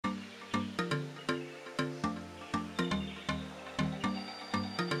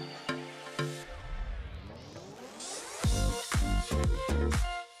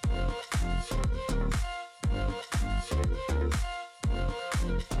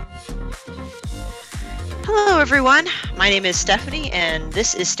Hello, everyone. My name is Stephanie, and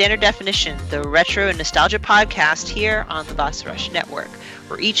this is Standard Definition, the retro and nostalgia podcast here on the Boss Rush Network,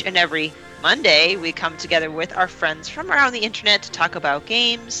 where each and every Monday we come together with our friends from around the internet to talk about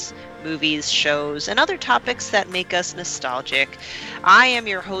games, movies, shows, and other topics that make us nostalgic. I am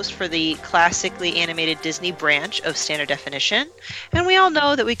your host for the classically animated Disney branch of Standard Definition, and we all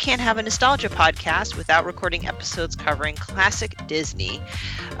know that we can't have a nostalgia podcast without recording episodes covering classic Disney.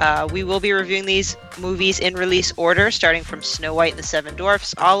 We will be reviewing these movies in release order, starting from Snow White and the Seven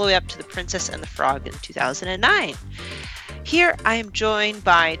Dwarfs all the way up to The Princess and the Frog in 2009. Here I am joined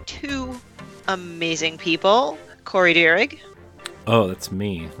by two amazing people, Corey Deering. Oh, that's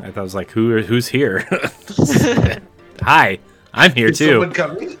me. I thought I was like, who's here? Hi, I'm here too.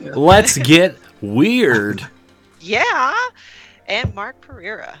 Let's get weird. Yeah, and Mark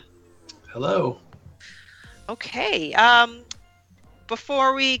Pereira. Hello. Okay.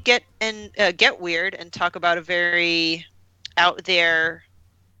 Before we get weird and talk about a very out there,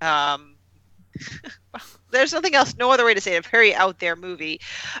 there's nothing else, no other way to say it, a very out there movie.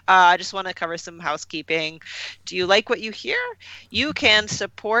 I just want to cover some housekeeping. Do you like what you hear? You can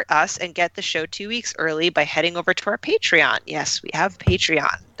support us and get the show 2 weeks early by heading over to our Patreon. Yes, we have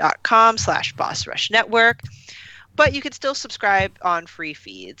patreon.com/BossRushNetwork. But you can still subscribe on free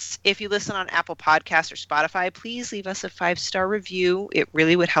feeds. If you listen on Apple Podcasts or Spotify, please leave us a 5-star review. It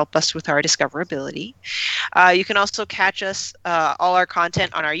really would help us with our discoverability. You can also catch us, all our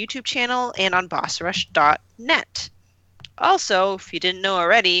content on our YouTube channel and on bossrush.net. Also, if you didn't know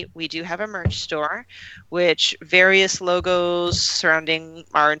already, we do have a merch store, which various logos surrounding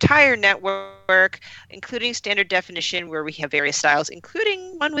our entire network, including Standard Definition, where we have various styles,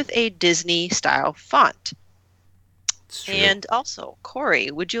 including one with a Disney-style font. And also,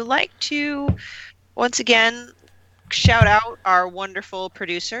 Corey, would you like to, once again, shout out our wonderful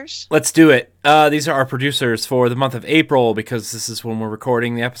producers? Let's do it. These are our producers for the month of April, because this is when we're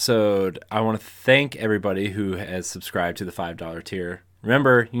recording the episode. I want to thank everybody who has subscribed to the $5 tier.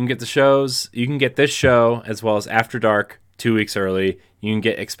 Remember, you can get the shows. You can get this show as well as After Dark 2 weeks early. You can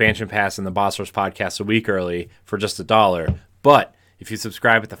get Expansion Pass and the Boss Rush podcast a week early for just $1. But if you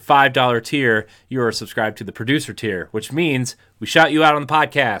subscribe at the $5 tier, you are subscribed to the producer tier, which means we shout you out on the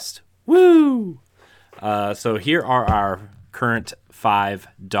podcast. Woo! So here are our current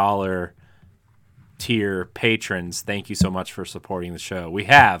 $5 tier patrons. Thank you so much for supporting the show. We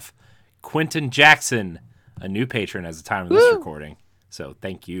have Quentin Jackson, a new patron as the time of this recording. So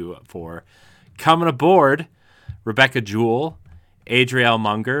thank you for coming aboard. Rebecca Jewell, Adriel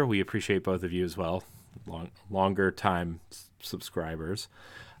Munger. We appreciate both of you as well. Longer time subscribers,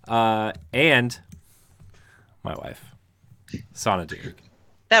 and my wife, Sana Deering.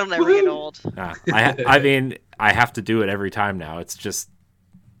 That'll never get old. I mean, I have to do it every time now. It's just,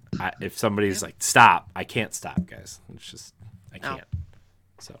 if somebody's like, stop, I can't stop, guys. It's just, I can't.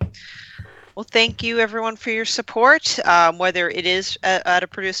 So, well, thank you, everyone, for your support, whether it is at a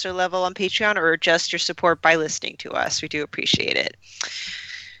producer level on Patreon or just your support by listening to us. We do appreciate it.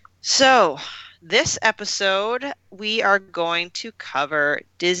 So, this episode, we are going to cover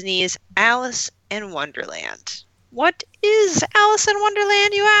Disney's Alice in Wonderland. What is Alice in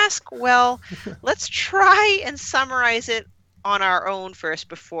Wonderland, you ask? Well, let's try and summarize it on our own first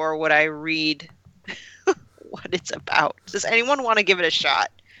before what I read what it's about. Does anyone want to give it a shot?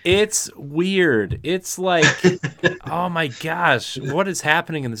 It's weird. It's like, oh my gosh, what is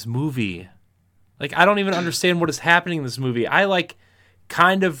happening in this movie? Like, I don't even understand what is happening in this movie.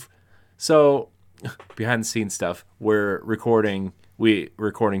 So, behind the scenes stuff, we're recording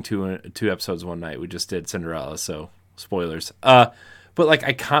two episodes one night. We just did Cinderella, so spoilers. But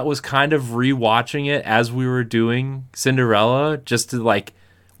like, I was kind of rewatching it as we were doing Cinderella, just to like,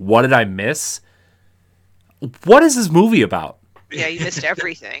 what did I miss? What is this movie about? Yeah, you missed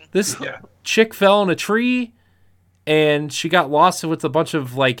everything. This chick fell in a tree, and she got lost with a bunch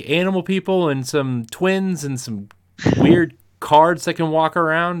of like animal people and some twins and some weird cards that can walk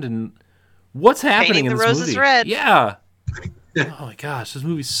around, and what's happening in this movie? Painting the roses red. Yeah. Oh my gosh, this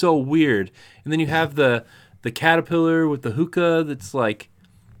movie's so weird. And then you have the caterpillar with the hookah that's like,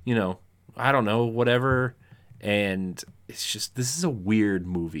 I don't know, whatever. And it's just, this is a weird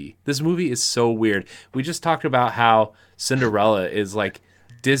movie. This movie is so weird. We just talked about how Cinderella is like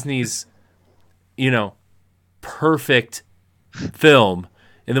Disney's, perfect film.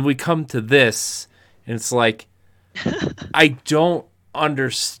 And then we come to this, and it's like, I don't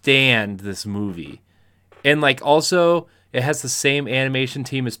understand this movie. And like, also, it has the same animation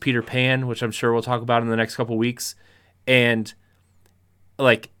team as Peter Pan, which I'm sure we'll talk about in the next couple weeks. And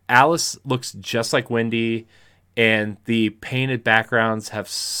like, Alice looks just like Wendy, and the painted backgrounds have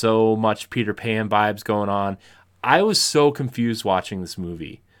so much Peter Pan vibes going on. I was so confused watching this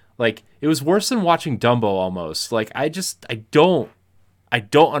movie. Like, it was worse than watching Dumbo almost. Like, I don't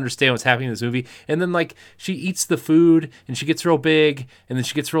understand what's happening in this movie. And then, like, she eats the food and she gets real big, and then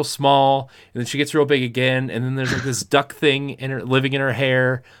she gets real small, and then she gets real big again, and then there's like this duck thing living in her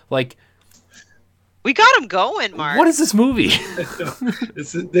hair. Like, we got him going, Mark. what is this movie?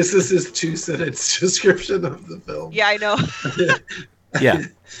 This is his 2-sentence description of the film. Yeah, I know. Yeah.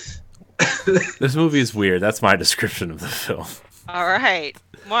 This movie is weird. That's my description of the film. All right.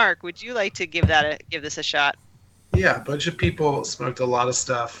 Mark, would you like to give this a shot? Yeah, a bunch of people smoked a lot of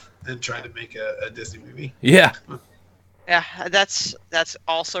stuff and tried to make a Disney movie. Yeah. Yeah, that's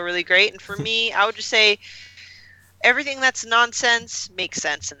also really great. And for me, I would just say everything that's nonsense makes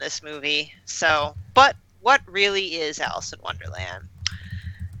sense in this movie. So, but what really is Alice in Wonderland?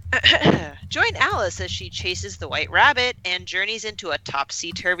 Join Alice as she chases the White Rabbit and journeys into a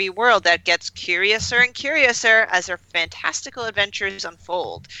topsy-turvy world that gets curiouser and curiouser as her fantastical adventures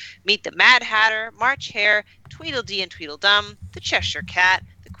unfold. Meet the Mad Hatter, March Hare, Tweedledee and Tweedledum, the Cheshire Cat,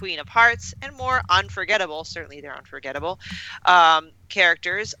 the Queen of Hearts, and more unforgettable, certainly they're unforgettable,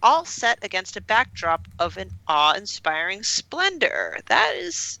 characters, all set against a backdrop of an awe-inspiring splendor. That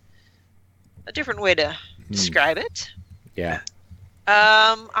is a different way to describe it. Yeah.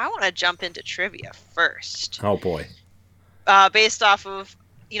 I want to jump into trivia first. Oh boy. Based off of,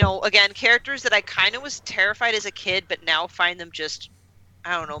 again, characters that I kind of was terrified as a kid, but now find them just,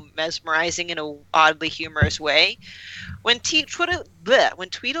 I don't know, mesmerizing in a oddly humorous way. When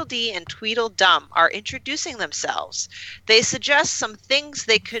Tweedledee and Tweedledum are introducing themselves, they suggest some things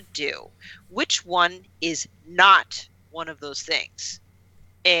they could do. Which one is not one of those things?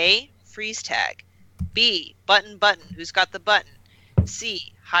 A, freeze tag. B, button, who's got the button?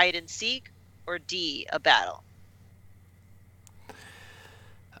 C, hide and seek, or D, a battle?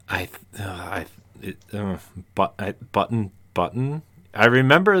 Button. I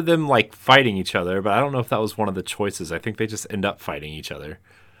remember them like fighting each other, but I don't know if that was one of the choices. I think they just end up fighting each other.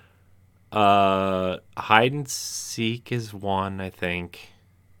 Hide and seek is one, I think.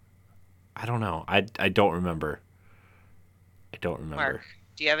 I don't know. I don't remember. Mark,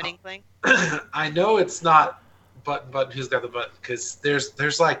 do you have an inkling? I know it's not button who's got the button, because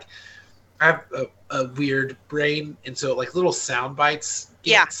there's like, I have a weird brain, and so like little sound bites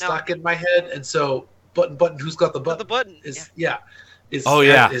get stuck in my head, and so button who's got the button? The button is has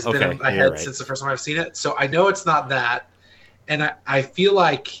been in my head since the first time I've seen it. So I know it's not that, and I feel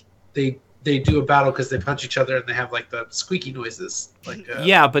like they do a battle because they punch each other and they have like the squeaky noises. Like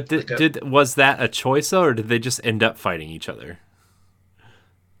but was that a choice though, or did they just end up fighting each other?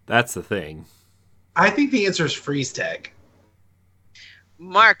 That's the thing. I think the answer is freeze tag.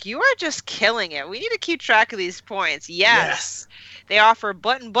 Mark, you are just killing it. We need to keep track of these points. Yes. They offer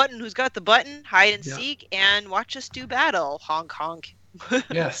button, who's got the button, hide and seek, and watch us do battle. Honk, honk.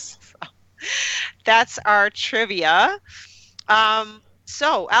 Yes. That's our trivia.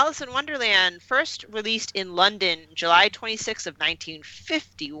 So, Alice in Wonderland, first released in London, July 26th of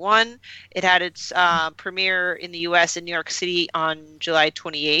 1951. It had its premiere in the U.S. in New York City on July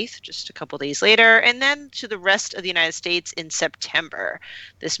 28th, just a couple days later, and then to the rest of the United States in September.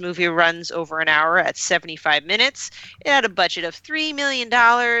 This movie runs over an hour at 75 minutes. It had a budget of $3 million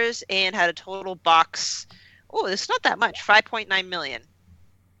and had a total box, it's not that much, $5.9 million.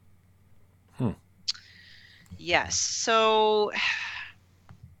 Yes, so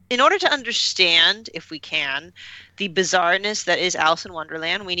in order to understand, if we can, the bizarreness that is Alice in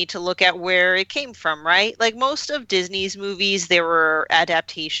Wonderland, we need to look at where it came from, right? Like most of Disney's movies, there were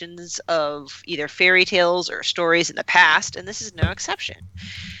adaptations of either fairy tales or stories in the past, and this is no exception.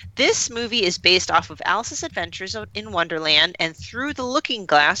 This movie is based off of Alice's Adventures in Wonderland and Through the Looking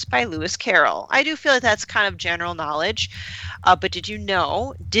Glass by Lewis Carroll. I do feel like that's kind of general knowledge, but did you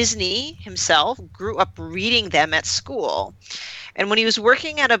know Disney himself grew up reading them at school? And when he was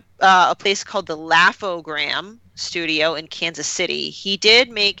working at a place called the Laugh-O-Gram studio in Kansas City, he did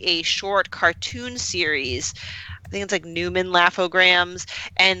make a short cartoon series. I think it's like Newman Laugh-O-Grams.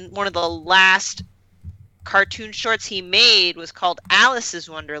 And one of the last cartoon shorts he made was called Alice's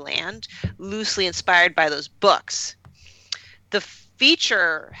Wonderland, loosely inspired by those books. The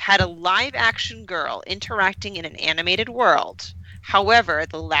feature had a live-action girl interacting in an animated world. However,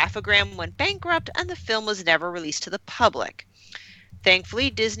 the Laugh-O-Gram went bankrupt and the film was never released to the public. Thankfully,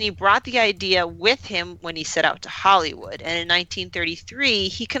 Disney brought the idea with him when he set out to Hollywood, and in 1933,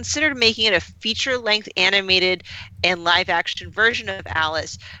 he considered making it a feature-length animated and live-action version of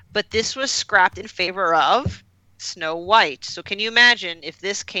Alice, but this was scrapped in favor of Snow White. So can you imagine if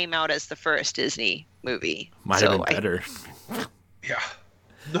this came out as the first Disney movie. Might have been better. Yeah.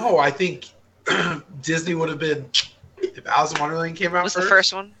 No, I think Disney would have been if Alice in Wonderland came out was first. The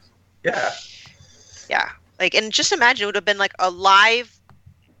first one. Yeah. Yeah. Like, and just imagine it would have been like a live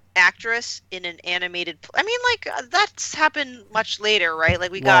actress in an animated. I mean, like that's happened much later, right?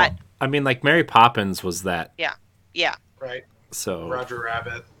 Like we got. I mean, like Mary Poppins was that. Yeah. Yeah. Right. So. Roger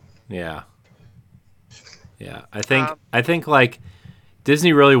Rabbit. Yeah. Yeah. I think like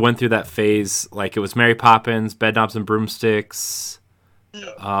Disney really went through that phase. Like it was Mary Poppins, Bedknobs and Broomsticks.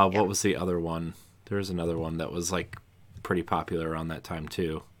 What was the other one? There was another one that was like pretty popular around that time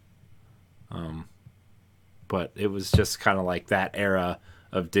too. But it was just kind of like that era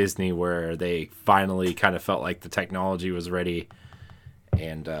of Disney where they finally kind of felt like the technology was ready,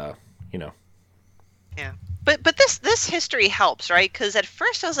 and you know. Yeah, but this history helps, right? Because at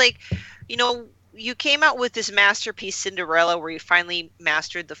first I was like, you know, you came out with this masterpiece Cinderella where you finally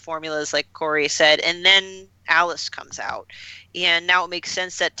mastered the formulas, like Corey said, and then Alice comes out, and now it makes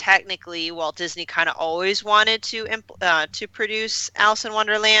sense that technically Walt Disney kind of always wanted to produce Alice in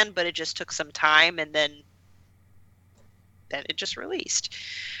Wonderland, but it just took some time, and then it just released.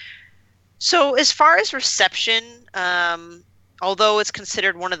 So as far as reception, although it's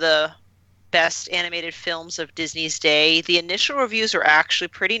considered one of the best animated films of Disney's day, the initial reviews are actually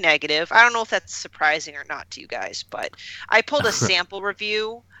pretty negative. I don't know if that's surprising or not to you guys, but I pulled a sample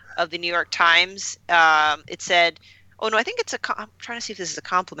review of the New York Times. It said, oh no, I think I'm trying to see if this is a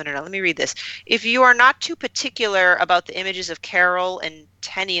compliment or not. Let me read this. If you are not too particular about the images of Carol and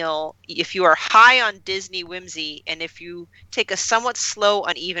Tenniel, if you are high on Disney whimsy, and if you take a somewhat slow,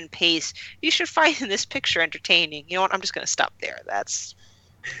 uneven pace, you should find this picture entertaining. You know what? I'm just going to stop there. That's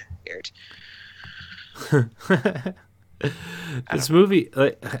weird. This movie,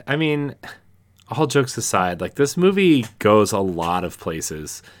 I mean, all jokes aside, like this movie goes a lot of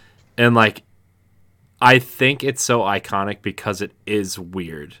places, and like I think it's so iconic because it is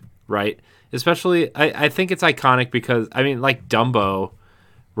weird, right? Especially, I think it's iconic because, I mean, like Dumbo,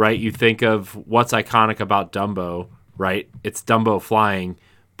 right? You think of what's iconic about Dumbo, right? It's Dumbo flying,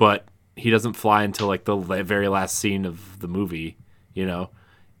 but he doesn't fly until like the very last scene of the movie, you know?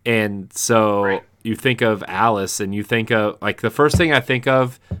 And so you think of Alice, and you think of, like, the first thing I think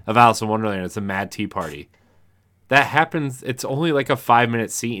of Alice in Wonderland is a Mad Tea Party. That happens, it's only like a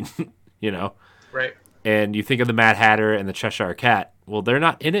 5-minute scene, you know? Right. And you think of the Mad Hatter and the Cheshire Cat. Well, they're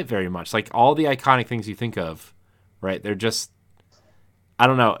not in it very much. Like, all the iconic things you think of, right? They're just, I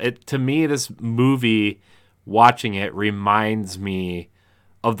don't know. To me, this movie, watching it, reminds me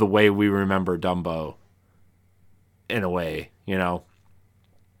of the way we remember Dumbo, in a way, you know?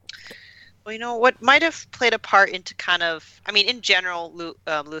 Well, you know, what might have played a part into kind of, I mean, in general,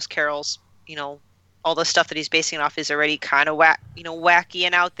 Lewis Carroll's, you know, all the stuff that he's basing it off is already kind of wacky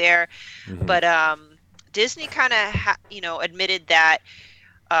and out there. Mm-hmm. But Disney kind of, admitted that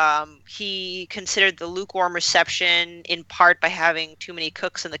he considered the lukewarm reception in part by having too many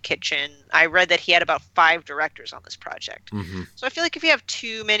cooks in the kitchen. I read that he had about 5 directors on this project. Mm-hmm. So I feel like if you have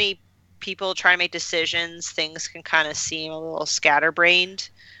too many people trying to make decisions, things can kind of seem a little scatterbrained,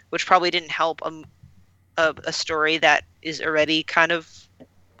 which probably didn't help a story that is already kind of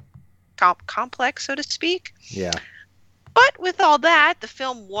complex, so to speak. Yeah. But with all that, the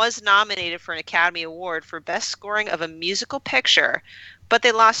film was nominated for an Academy Award for Best Scoring of a Musical Picture, but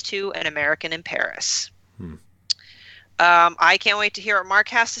they lost to An American in Paris. I can't wait to hear what Mark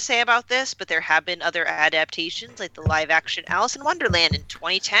has to say about this, but there have been other adaptations, like the live-action Alice in Wonderland in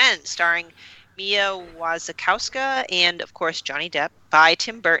 2010, starring Mia Wasikowska and, of course, Johnny Depp, by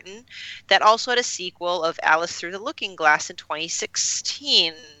Tim Burton, that also had a sequel of Alice Through the Looking Glass in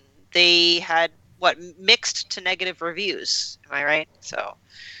 2016. They had, mixed to negative reviews. Am I right? So,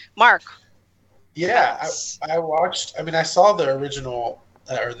 Mark. Yeah, I watched, I saw the original,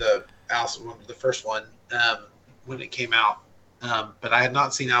 or the Alice, the first one, when it came out, but I had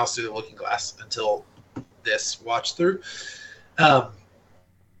not seen Alice Through the Looking Glass until this watch through.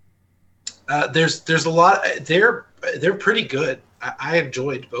 There's a lot. They're pretty good. I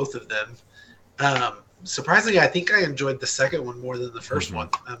enjoyed both of them. Surprisingly, I think I enjoyed the second one more than the first one.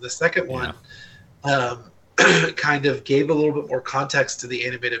 The second one kind of gave a little bit more context to the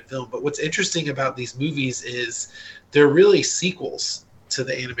animated film. But what's interesting about these movies is they're really sequels to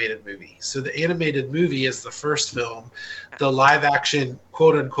the animated movie. So the animated movie is the first film. The live action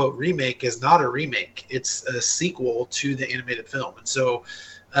quote unquote remake is not a remake. It's a sequel to the animated film. And so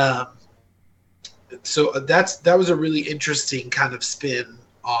that was a really interesting kind of spin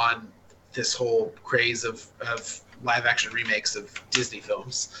on this whole craze of live action remakes of Disney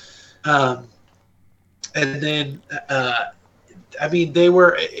films. And then I mean, they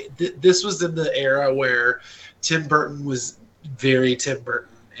were. This was in the era where Tim Burton was very Tim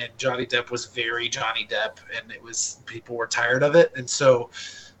Burton, and Johnny Depp was very Johnny Depp, and it was people were tired of it, and so,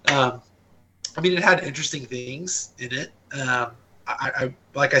 I mean, it had interesting things in it. I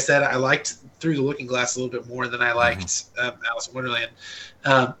like I said, I liked Through the Looking Glass a little bit more than I liked Alice in Wonderland.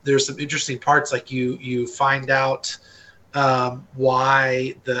 There's some interesting parts, like you find out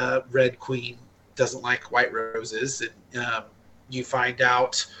why the Red Queen doesn't like white roses, and you find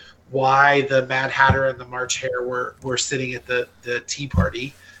out why the Mad Hatter and the March Hare were sitting at the tea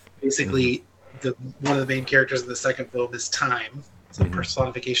party. Basically, one of the main characters in the second film is Time. It's a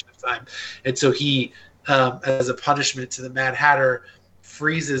personification of time, and so he, as a punishment to the Mad Hatter,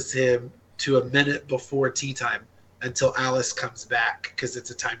 freezes him to a minute before tea time until Alice comes back, because it's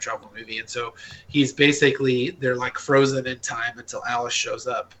a time travel movie, and so he's basically, they're like frozen in time until Alice shows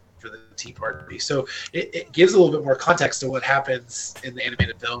up for the tea party. So it gives a little bit more context to what happens in the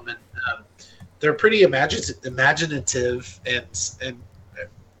animated film, and they're pretty imaginative and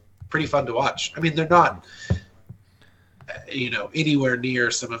pretty fun to watch. I mean, they're not anywhere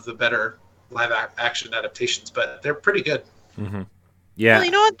near some of the better live action adaptations, but they're pretty good. Yeah. Well,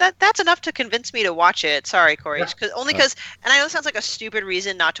 you know what? That's enough to convince me to watch it. Sorry, Corey. Because and I know it sounds like a stupid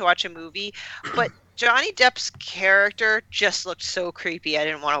reason not to watch a movie, but Johnny Depp's character just looked so creepy. I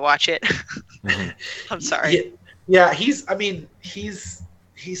didn't want to watch it. I'm sorry. Yeah, he's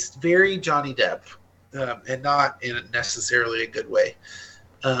very Johnny Depp, and not in necessarily a good way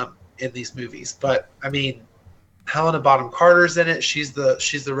in these movies. But I mean, Helena Bonham Carter's in it. She's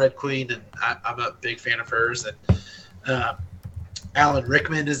the Red Queen, and I'm a big fan of hers. And Alan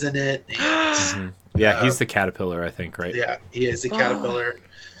Rickman is in it. And, yeah, he's the caterpillar, I think, right? Yeah, he is the caterpillar.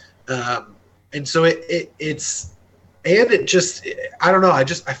 And so it's just, I don't know. I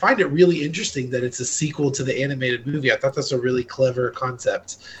find it really interesting that it's a sequel to the animated movie. I thought that's a really clever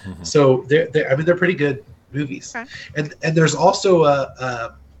concept. So they're pretty good movies. Okay. And there's also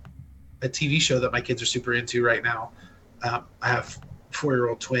a TV show that my kids are super into right now. I have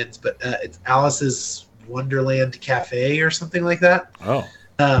 4-year-old twins, but it's Alice's Wonderland Cafe or something like that. Oh.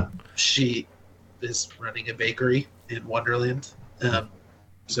 She is running a bakery in Wonderland.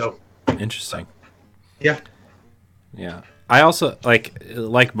 So interesting. Yeah. I also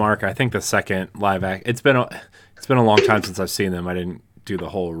like Mark. I think the second live act. It's been a long time since I've seen them. I didn't do the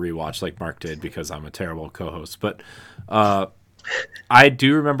whole rewatch like Mark did because I'm a terrible co-host. But I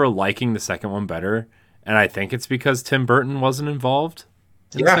do remember liking the second one better, and I think it's because Tim Burton wasn't involved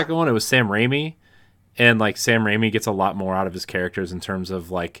in the second one. It was Sam Raimi, and like Sam Raimi gets a lot more out of his characters in terms of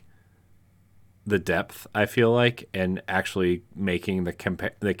like the depth, I feel like, and actually making the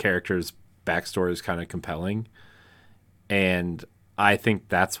characters' backstories kind of compelling. And I think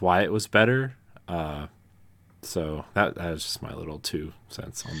that's why it was better. So that was just my little 2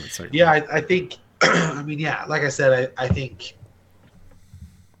 cents on that second. Yeah, I think. I mean, yeah, like I said, I think.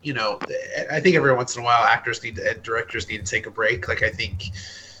 I think every once in a while, actors and directors need to take a break. Like I think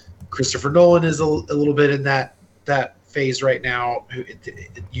Christopher Nolan is a little bit in that phase right now.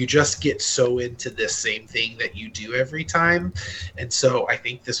 You just get so into this same thing that you do every time, and so I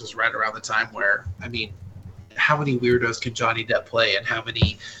think this was right around the time where, I mean, how many weirdos can Johnny Depp play, and how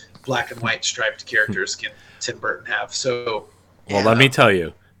many black and white striped characters can Tim Burton have? So, well, let me tell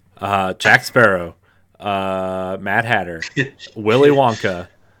you, Jack Sparrow, Mad Hatter, Willy Wonka.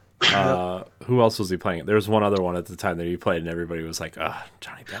 Who else was he playing? There was one other one at the time that he played, and everybody was like,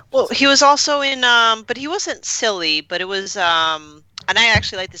 Johnny Depp. Well, he was also in, but he wasn't silly, but it was, and I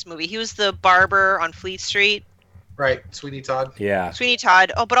actually like this movie. He was the barber on Fleet Street. Right, Sweeney Todd. Yeah. Sweeney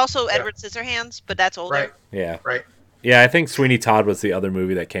Todd. Oh, but also Edward Scissorhands, but that's older. Right. Yeah. Right. Yeah, I think Sweeney Todd was the other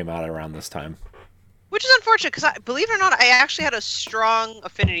movie that came out around this time. Which is unfortunate, because believe it or not, I actually had a strong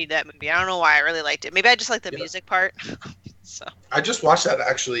affinity to that movie. I don't know why. I really liked it. Maybe I just like the music part. So I just watched that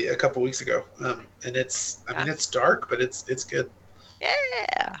actually a couple weeks ago, and it's mean, it's dark, but it's good.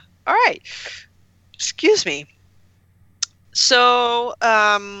 Yeah. All right. Excuse me. So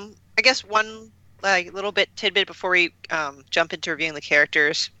I guess one little bit tidbit before we jump into reviewing the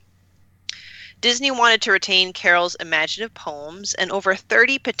characters. Disney wanted to retain Carol's imaginative poems, and over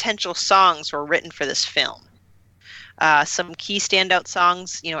 30 potential songs were written for this film. Some key standout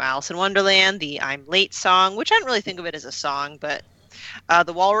songs, Alice in Wonderland, the I'm Late song, which I don't really think of it as a song, but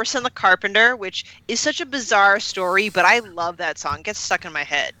The Walrus and the Carpenter, which is such a bizarre story, but I love that song. It gets stuck in my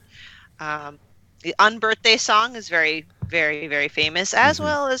head. The Unbirthday song is very, very, very famous, as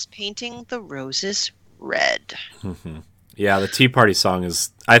well as Painting the Roses Red. Yeah, the Tea Party song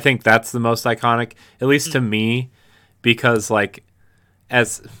is, I think that's the most iconic, at least to me, because I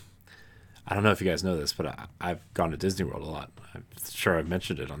I don't know if you guys know this, but I've gone to Disney World a lot. I'm sure I've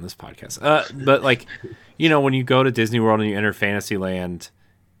mentioned it on this podcast. But like, when you go to Disney World and you enter Fantasyland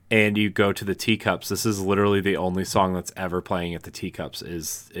and you go to the Teacups, this is literally the only song that's ever playing at the Teacups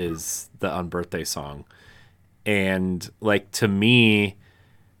is the Unbirthday song. And like, to me,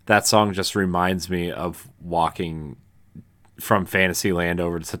 that song just reminds me of walking from Fantasyland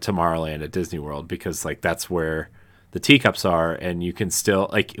over to Tomorrowland at Disney World, because like that's where the Teacups are, and you can still,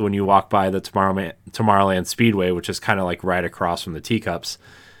 like, when you walk by the Tomorrowland Speedway, which is kind of like right across from the Teacups,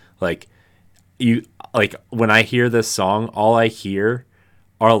 like when I hear this song, all I hear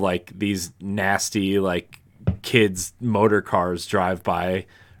are like these nasty like kids motor cars drive by,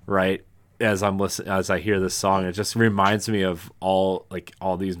 right, as I hear this song. It just reminds me of all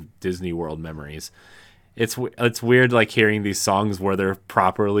these Disney World memories. It's weird like hearing these songs where they're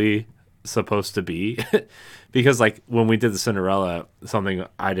properly supposed to be. Because like when we did the Cinderella, something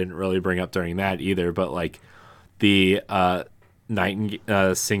I didn't really bring up during that either, but like the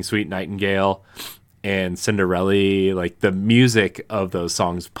Sing Sweet Nightingale and Cinderella, like the music of those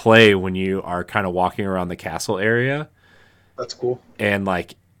songs play when you are kind of walking around the castle area. That's cool. And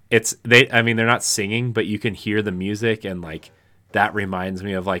like they're not singing, but you can hear the music, and like that reminds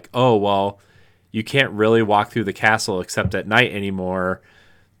me of like, oh well, you can't really walk through the castle except at night anymore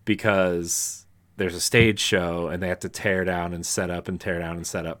because there's a stage show and they have to tear down and set up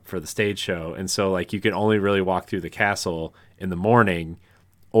for the stage show. And so like you can only really walk through the castle in the morning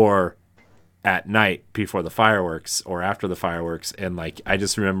or at night before the fireworks or after the fireworks. And like I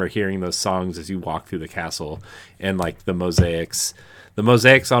just remember hearing those songs as you walk through the castle, and like the mosaics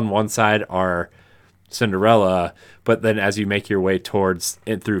on one side are Cinderella, but then as you make your way towards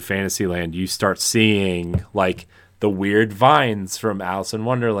and through Fantasyland, you start seeing like the weird vines from Alice in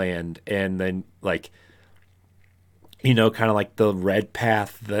Wonderland, and then like kind of like the red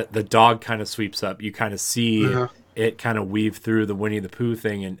path that the dog kind of sweeps up. You kind of see it kind of weave through the Winnie the Pooh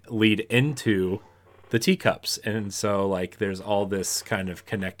thing and lead into the Teacups. And so like there's all this kind of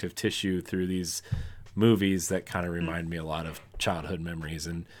connective tissue through these movies that kind of remind me a lot of childhood memories.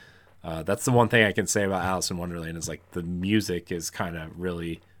 And that's the one thing I can say about Alice in Wonderland is like the music is kind of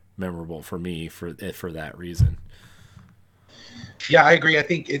really memorable for me for that reason. Yeah, I agree. I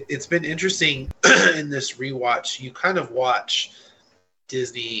think it's been interesting in this rewatch. You kind of watch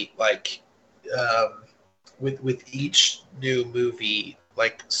Disney like with each new movie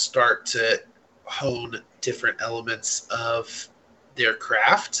like start to hone different elements of their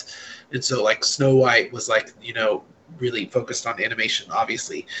craft. And so like Snow White was like, really focused on animation,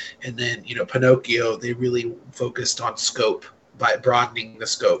 obviously. And then, Pinocchio, they really focused on scope by broadening the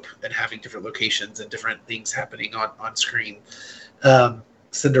scope and having different locations and different things happening on screen.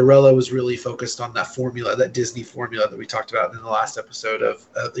 Cinderella was really focused on that formula, that Disney formula that we talked about in the last episode of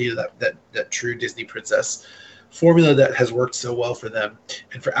that true Disney princess formula that has worked so well for them.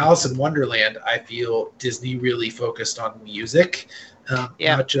 And for Alice in Wonderland, I feel Disney really focused on music,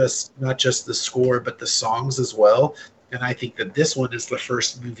 not just the score, but the songs as well. And I think that this one is the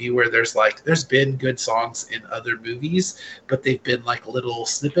first movie where there's been good songs in other movies, but they've been like little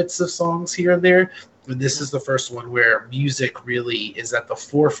snippets of songs here and there. And this is the first one where music really is at the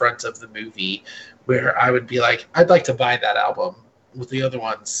forefront of the movie, where I would be like, I'd like to buy that album. With the other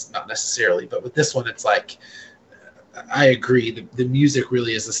ones, not necessarily, but with this one, it's like, I agree. The music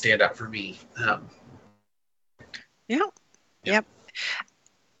really is a standout for me. Yep.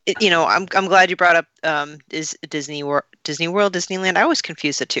 I'm glad you brought up is Disney World, Disneyland. I always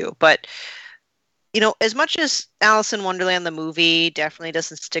confuse the two, but as much as Alice in Wonderland the movie definitely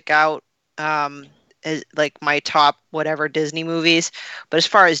doesn't stick out as like my top whatever Disney movies, but as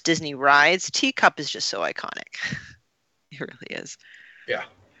far as Disney rides, Teacup is just so iconic. It really is. Yeah.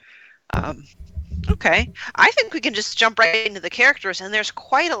 Okay. I think we can just jump right into the characters, and there's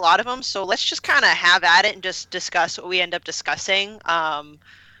quite a lot of them, so let's just kind of have at it and just discuss what we end up discussing.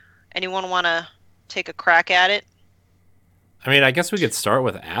 Anyone want to take a crack at it? I mean, I guess we could start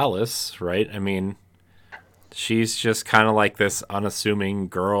with Alice, right? I mean, she's just kind of like this unassuming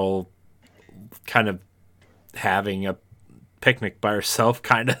girl kind of having a picnic by herself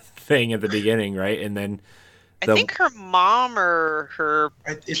kind of thing at the beginning, right? And then I think her mom or her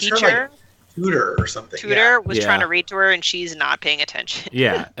teacher, her, like, tutor or something. Was trying to read to her, and she's not paying attention.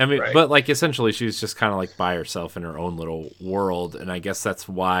 Yeah, I mean, right. But like essentially, she's just kind of like by herself in her own little world, and I guess that's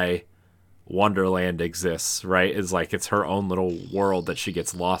why Wonderland exists, right? Is like it's her own little world that she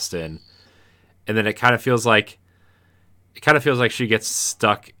gets lost in, and then it kind of feels like she gets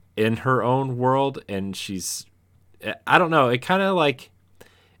stuck in her own world, and I don't know, it kind of like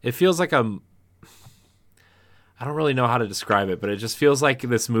it feels like I I don't really know how to describe it, but it just feels like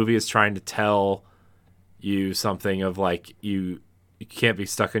this movie is trying to tell you something of like you can't be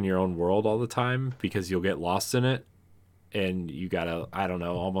stuck in your own world all the time because you'll get lost in it, and you gotta, I don't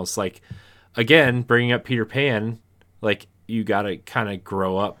know, almost like, again, bringing up Peter Pan, like you gotta kind of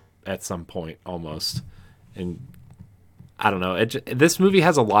grow up at some point almost. And I don't know, this movie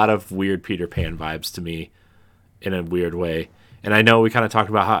has a lot of weird Peter Pan vibes to me in a weird way. And I know we kind of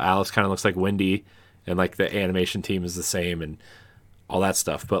talked about how Alice kind of looks like Wendy, and like the animation team is the same and all that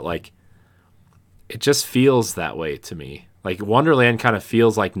stuff, but like it just feels that way to me. Like Wonderland kind of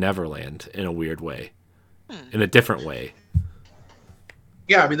feels like Neverland in a weird way, in a different way.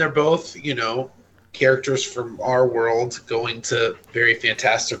 Yeah, I mean, they're both, characters from our world going to very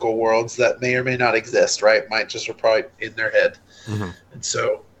fantastical worlds that may or may not exist, right? Might just are probably in their head. Mm-hmm. And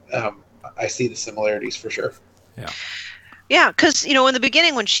so I see the similarities for sure. Yeah. Yeah, because, in the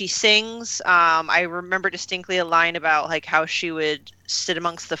beginning when she sings, I remember distinctly a line about like how she would sit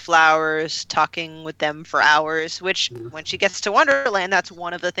amongst the flowers talking with them for hours, which when she gets to Wonderland, that's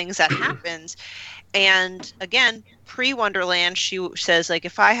one of the things that happens. And again, pre-Wonderland, she says, like,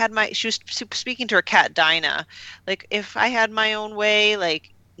 if I had she was speaking to her cat, Dinah, like, if I had my own way,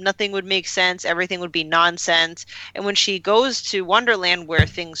 like, nothing would make sense, everything would be nonsense. And when she goes to Wonderland where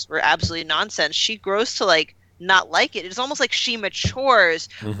things were absolutely nonsense, she grows to, like, not like it. It's almost like she matures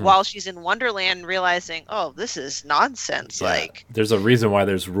while she's in Wonderland, realizing, oh, this is nonsense. Yeah. Like, there's a reason why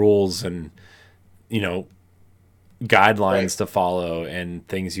there's rules and, guidelines to follow and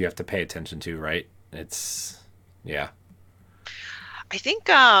things you have to pay attention to, right? It's, yeah. I think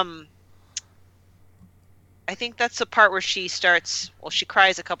that's the part where she starts, well, she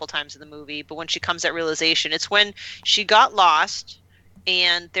cries a couple times in the movie, but when she comes at realization, it's when she got lost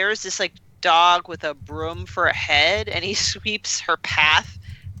and there's this like dog with a broom for a head, and he sweeps her path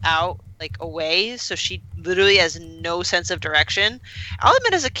out like away, so she literally has no sense of direction. I'll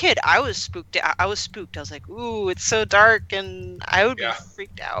admit, as a kid, I was spooked. I was like, ooh, it's so dark, and I would be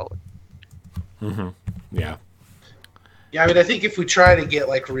freaked out. Mm-hmm. Yeah. Yeah, I mean, I think if we try to get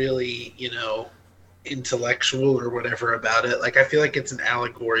like really, intellectual or whatever about it, like I feel like it's an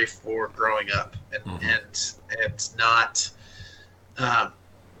allegory for growing up, and not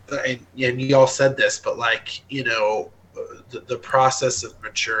and you all said this, but like, the process of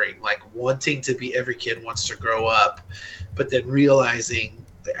maturing, like wanting to be, every kid wants to grow up, but then realizing,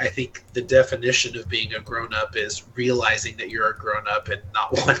 I think the definition of being a grown up is realizing that you're a grown up and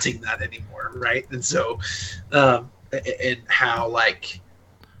not wanting that anymore. Right. And so, and how like,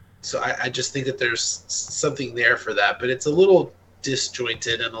 so I just think that there's something there for that, but it's a little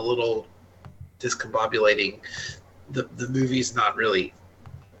disjointed and a little discombobulating. The movie's not really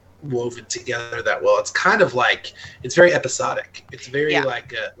woven together that well. It's kind of like, it's very episodic. It's very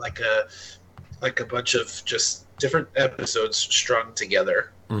like a bunch of just different episodes strung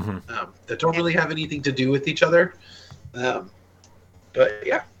together that don't really have anything to do with each other. But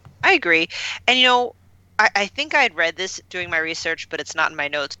yeah, I agree. And I think I had read this doing my research, but it's not in my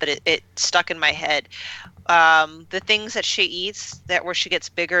notes, but it stuck in my head. The things that she eats, that where she gets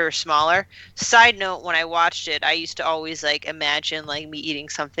bigger or smaller. Side note, when I watched it, I used to always like imagine like me eating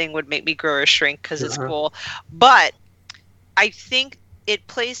something would make me grow or shrink because it's cool. But I think it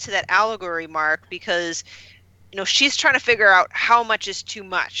plays to that allegory, Mark, because she's trying to figure out how much is too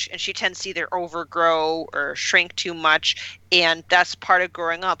much, and she tends to either overgrow or shrink too much, and that's part of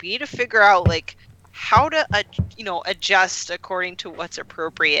growing up. You need to figure out like how to adjust according to what's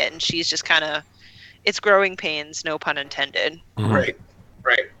appropriate, and she's just kind of, it's growing pains, no pun intended. Right.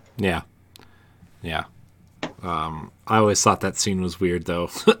 Yeah. I always thought that scene was weird, though.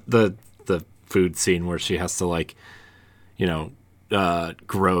 the food scene where she has to like,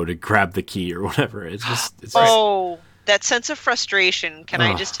 grow to grab the key or whatever. It's just, that sense of frustration. Can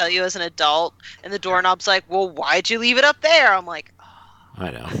I just tell you, as an adult, and the doorknob's like, well, why'd you leave it up there? I'm like, I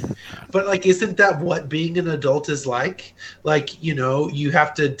know. But like, isn't that what being an adult is like? Like, you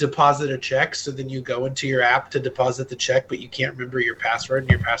have to deposit a check, so then you go into your app to deposit the check, but you can't remember your password, and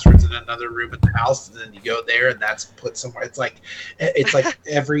your password's in another room in the house, and then you go there and that's put somewhere. It's like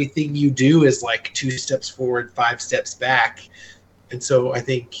everything you do is like 2 steps forward, 5 steps back. And so I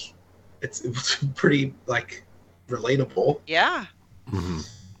think it's pretty like relatable. Yeah. Mm-hmm.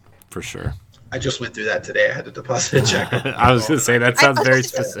 For sure. I just went through that today. I had to deposit a check. I was going to say, that sounds very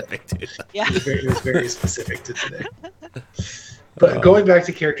specific, dude. Yeah. It was very specific to today. But going back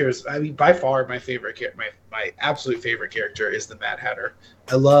to characters, I mean, by far my favorite, my absolute favorite character is the Mad Hatter.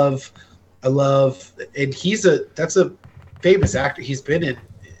 I love, and that's a famous actor. He's been in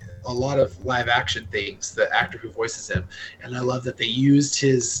a lot of live action things, the actor who voices him. And I love that they used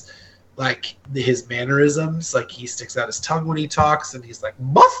his like his mannerisms. Like he sticks out his tongue when he talks, and he's like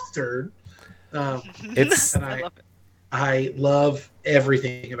mustard. It's and I love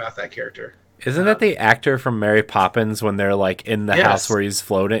everything about that character. Isn't that the actor from Mary Poppins when they're like in the house where he's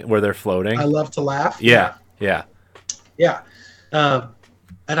floating, where they're floating? I love to laugh. Yeah.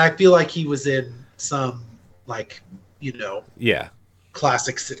 And I feel like he was in some like,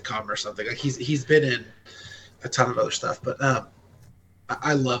 classic sitcom or something. Like he's been in a ton of other stuff, but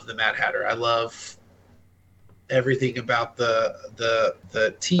I love the Mad Hatter. I love everything about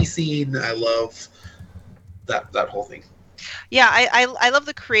the tea scene. I love that whole thing. Yeah, I love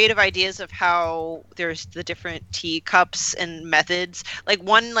the creative ideas of how there's the different tea cups and methods. Like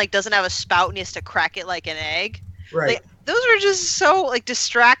one doesn't have a spout and he has to crack it like an egg. Right. Like, those are just so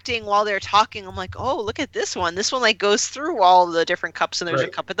distracting while they're talking. I'm like, oh, look at this one. This one goes through all the different cups and there's a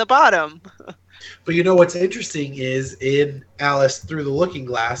cup at the bottom. But what's interesting is in Alice Through the Looking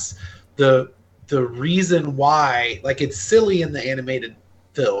Glass, the reason why, it's silly in the animated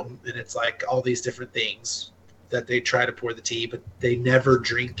film, and it's like all these different things that they try to pour the tea, but they never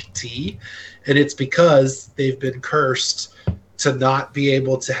drink tea. And it's because they've been cursed to not be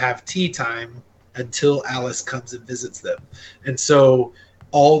able to have tea time until Alice comes and visits them. And so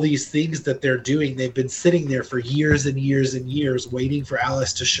all these things that they're doing, they've been sitting there for years and years and years waiting for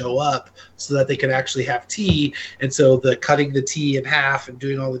Alice to show up so that they can actually have tea. And so the cutting the tea in half and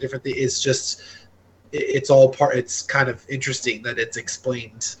doing all the different things, it's all part. It's kind of interesting that it's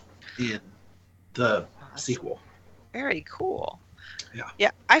explained in the sequel. Very cool.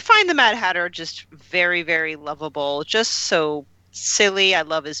 Yeah. I find the Mad Hatter just very, very lovable. Just so silly. I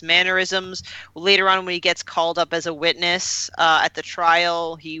love his mannerisms. Later on, when he gets called up as a witness at the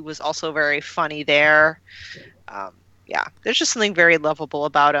trial, he was also very funny there. There's just something very lovable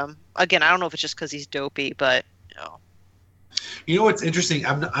about him. Again, I don't know if it's just because he's dopey, but You know what's interesting?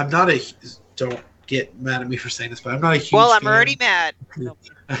 I'm not a. Don't get mad at me for saying this, but I'm not a huge. Well, I'm already mad.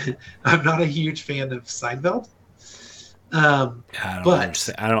 I'm not a huge fan of Seinfeld. I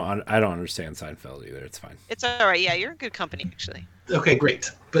don't understand Seinfeld either. It's fine. It's all right. Yeah, you're in good company, actually. Okay,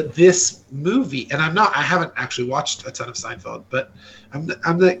 great. But this movie, and I haven't actually watched a ton of Seinfeld, but I'm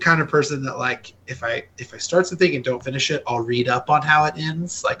the kind of person that if I start something and don't finish it, I'll read up on how it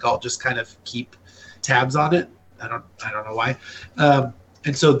ends. I'll just kind of keep tabs on it. I don't know why.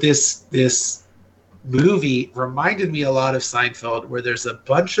 And so this movie reminded me a lot of Seinfeld, where there's a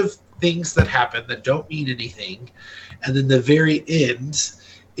bunch of things that happen that don't mean anything, and then the very end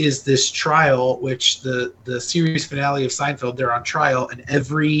is this trial, which the series finale of Seinfeld, they're on trial, and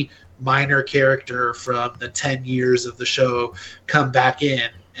every minor character from the 10 years of the show come back in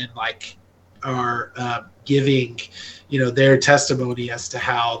and are giving their testimony as to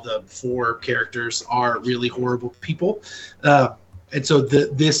how the 4 characters are really horrible people. And so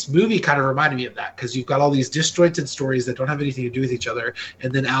this movie kind of reminded me of that, because you've got all these disjointed stories that don't have anything to do with each other,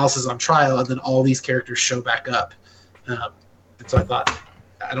 and then Alice is on trial, and then all these characters show back up. And so I thought,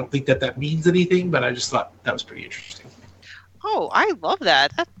 I don't think that means anything, but I just thought that was pretty interesting. Oh, I love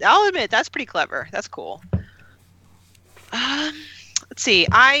that. I'll admit, that's pretty clever. That's cool. Let's see.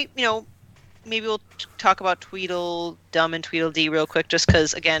 Maybe we'll talk about Tweedledum and Tweedledee real quick, just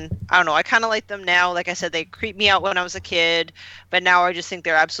because, again, I don't know. I kind of like them now. Like I said, they creeped me out when I was a kid, but now I just think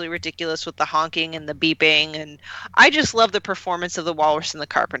they're absolutely ridiculous with the honking and the beeping, and I just love the performance of the Walrus and the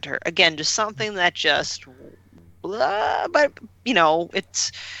Carpenter. Again, just something that just, but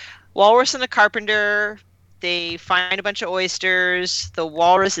it's Walrus and the Carpenter. They find a bunch of oysters. The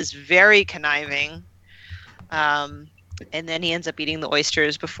Walrus is very conniving. And then he ends up eating the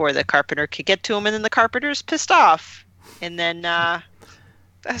oysters before the Carpenter could get to him, and then the Carpenter's pissed off. And then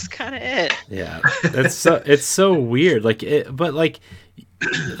that's kind of it. Yeah, it's so weird. But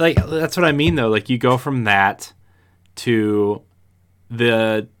that's what I mean though. You go from that to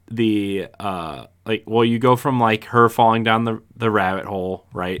you go from her falling down the rabbit hole,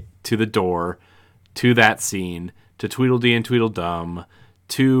 right, to the door, to that scene, to Tweedledee and Tweedledum,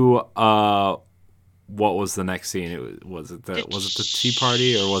 to what was the next scene? Was it the tea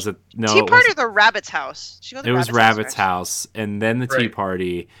party, or was it no? Tea party or the rabbit's house? It was Rabbit's house, and then the tea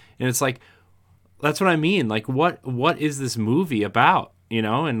party, and it's that's what I mean. What is this movie about?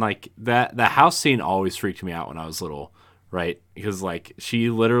 And that the house scene always freaked me out when I was little, right? Because she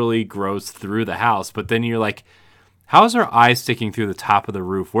literally grows through the house, but then you're how is her eye sticking through the top of the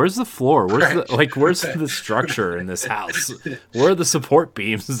roof? Where's the floor? Where's the structure in this house? Where are the support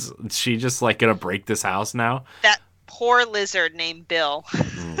beams? Is she just gonna break this house now? That poor lizard named Bill.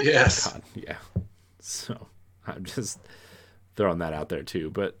 Yes. God, yeah. So I'm just throwing that out there too.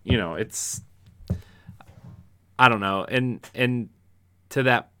 But it's, I don't know. And to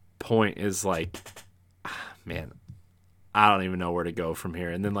that point is like, man, I don't even know where to go from here.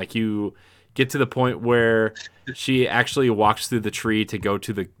 And then like you get to the point where she actually walks through the tree to go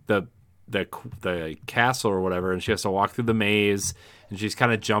to the castle or whatever, and she has to walk through the maze, and she's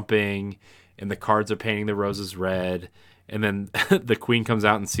kind of jumping, and the cards are painting the roses red, and then the queen comes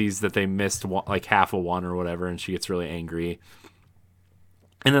out and sees that they missed like half a one or whatever, and she gets really angry.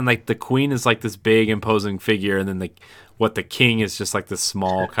 And then like the queen is like this big imposing figure, and then the king is just like this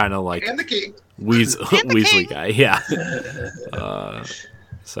small kind of like and the king. Weasley guy, yeah.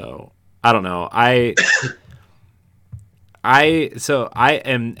 So I don't know. I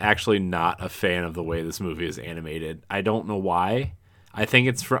am actually not a fan of the way this movie is animated. I don't know why. I think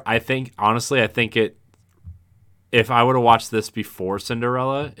if I would have watched this before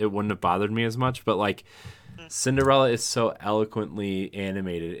Cinderella, it wouldn't have bothered me as much. But like Cinderella is so eloquently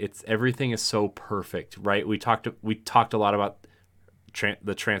animated. Everything is so perfect, right? We talked a lot about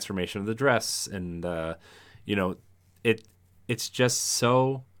the transformation of the dress, and it's just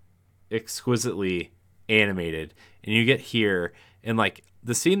so exquisitely animated. And you get here, and like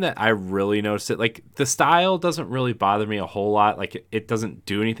the scene that I really noticed it, like the style doesn't really bother me a whole lot. Like it doesn't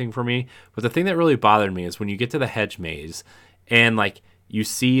do anything for me. But the thing that really bothered me is when you get to the hedge maze, and like you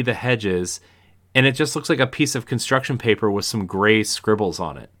see the hedges, and it just looks like a piece of construction paper with some gray scribbles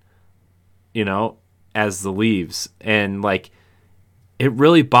on it, as the leaves. And like it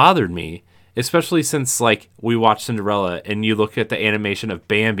really bothered me, especially since like we watched Cinderella and you look at the animation of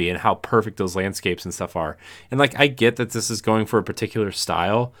Bambi and how perfect those landscapes and stuff are. And like I get that this is going for a particular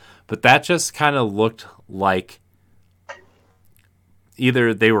style, but that just kind of looked like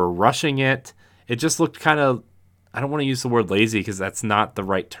either they were rushing it. It just looked kind of, I don't want to use the word lazy because that's not the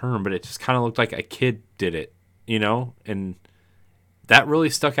right term, but it just kind of looked like a kid did it, and that really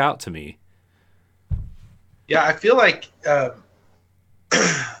stuck out to me. Yeah, I feel like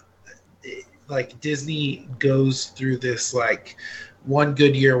like Disney goes through this like one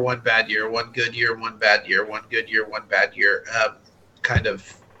good year, one bad year, one good year, one bad year, one good year, one bad year kind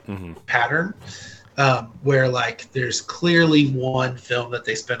of pattern where like there's clearly one film that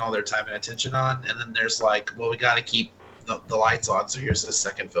they spend all their time and attention on, and then there's like, well, we got to keep the lights on, so here's the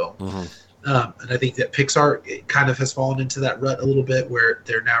second film. And I think that Pixar kind of has fallen into that rut a little bit where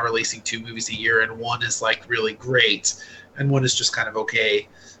they're now releasing 2 movies a year, and one is like really great and one is just kind of okay.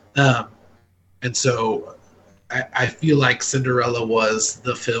 And so I feel like Cinderella was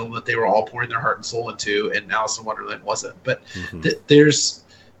the film that they were all pouring their heart and soul into, and Alice in Wonderland wasn't. But there's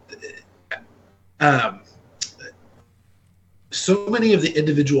so many of the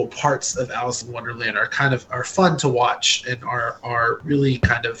individual parts of Alice in Wonderland are fun to watch and are really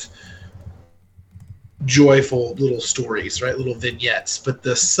kind of joyful little stories, right? Little vignettes. But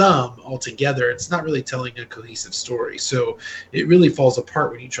the sum altogether, it's not really telling a cohesive story. So it really falls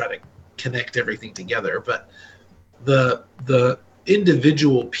apart when you try to connect everything together. But the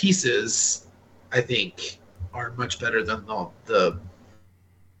individual pieces, I think, are much better than the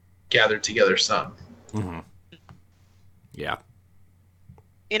gathered together sum. Yeah.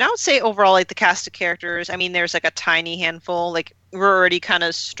 And I would say overall, like the cast of characters, I mean, there's like a tiny handful. Like we're already kind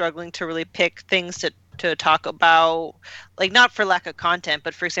of struggling to really pick things to talk about, like not for lack of content,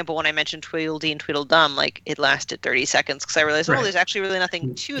 but for example, when I mentioned Tweedledee and Tweedledum, like it lasted 30 seconds because I realized, oh, there's actually really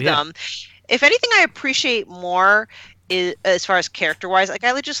nothing to them. If anything, I appreciate more is as far as character wise, like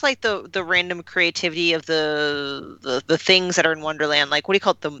I just like the random creativity of the things that are in Wonderland. Like what do you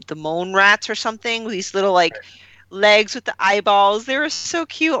call it, the moan rats or something? These little like legs with the eyeballs, they were so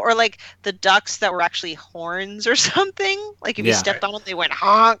cute. Or like the ducks that were actually horns or something. Like if you stepped on them, they went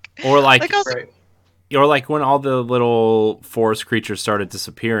honk. Or like or like when all the little forest creatures started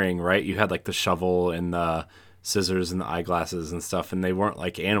disappearing, right? You had like the shovel and the scissors and the eyeglasses and stuff, and they weren't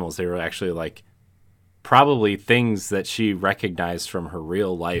like animals. They were actually like probably things that she recognized from her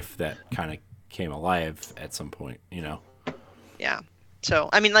real life that kind of came alive at some point, Yeah. So,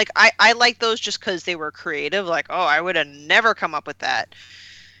 I mean, like, I like those just because they were creative. Like, oh, I would have never come up with that.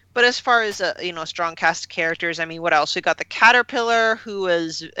 But as far as, a strong cast of characters, I mean, what else? We got the caterpillar, who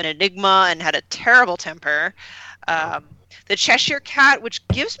was an enigma and had a terrible temper. The Cheshire Cat, which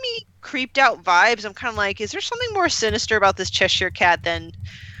gives me creeped out vibes. I'm kind of like, is there something more sinister about this Cheshire Cat than...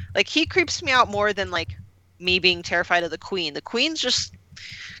 Like, he creeps me out more than, like, me being terrified of the Queen. The Queen just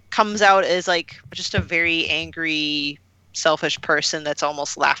comes out as, like, just a very angry, selfish person that's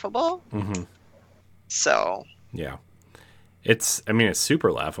almost laughable. So... Yeah. It's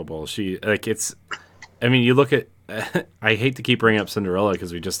super laughable. You look at, I hate to keep bringing up Cinderella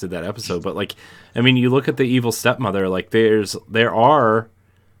because we just did that episode, but like, you look at the evil stepmother, like there are,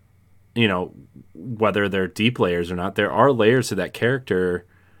 whether they're deep layers or not, there are layers to that character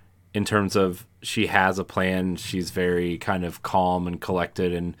in terms of she has a plan. She's very kind of calm and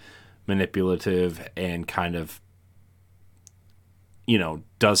collected and manipulative and kind of,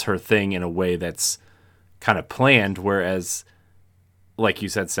 does her thing in a way that's kind of planned. Whereas, like you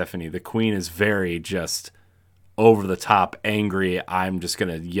said, Stephanie, the queen is very just over the top, angry. I'm just going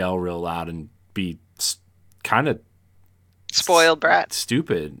to yell real loud and be kind of spoiled brat.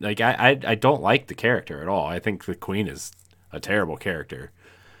 Stupid. Like, I don't like the character at all. I think the queen is a terrible character.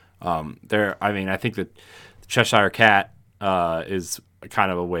 I think that the Cheshire Cat is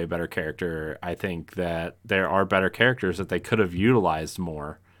kind of a way better character. I think that there are better characters that they could have utilized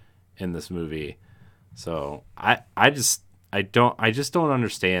more in this movie. So I just don't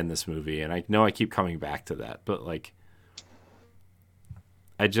understand this movie, and I know I keep coming back to that, but like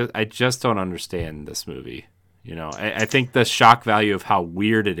I just don't understand this movie. I think the shock value of how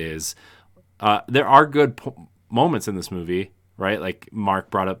weird it is. There are good moments in this movie, right? Like Mark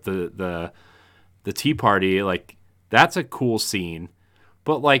brought up the tea party, like that's a cool scene,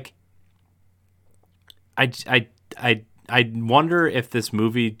 but like I wonder if this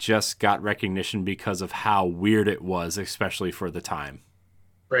movie just got recognition because of how weird it was, especially for the time,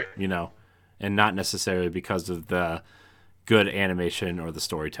 right? And not necessarily because of the good animation or the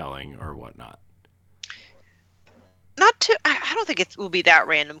storytelling or whatnot. I don't think it will be that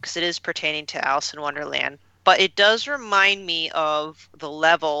random because it is pertaining to Alice in Wonderland. But it does remind me of the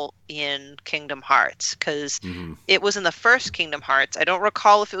level in Kingdom Hearts because it was in the first Kingdom Hearts. I don't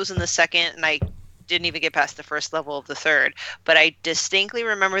recall if it was in the second, and I didn't even get past the first level of the third. But I distinctly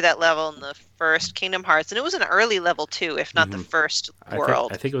remember that level in the first Kingdom Hearts, and it was an early level too, if not the first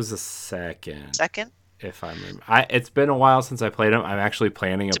world. I think it was the second. Second? If I'm remember. It's been a while since I played them. I'm actually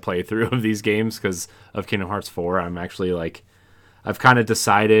planning a playthrough of these games because of Kingdom Hearts 4. I'm actually I've kind of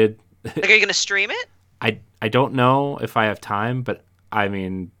decided. Like, are you going to stream it? I don't know if I have time, but I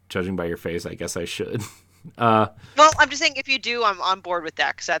mean, judging by your face, I guess I should. Well, I'm just saying if you do, I'm on board with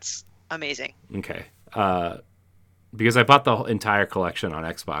that because that's amazing. Okay. Because I bought the entire collection on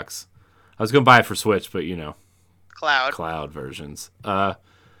Xbox. I was going to buy it for Switch, but cloud versions.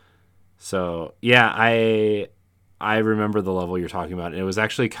 So yeah, I remember the level you're talking about. And it was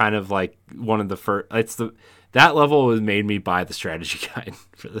actually kind of like one of the first. That level made me buy the strategy guide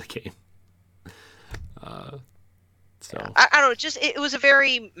for the game. I don't know. It was a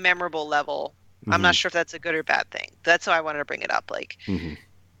very memorable level. I'm not sure if that's a good or bad thing. That's why I wanted to bring it up. Like,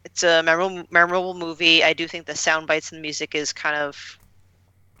 it's a memorable movie. I do think the sound bites and the music is kind of,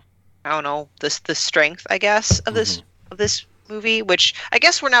 I don't know, the strength, I guess, of this movie. Which I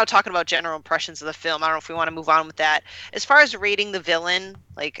guess we're now talking about general impressions of the film. I don't know if we want to move on with that. As far as rating the villain,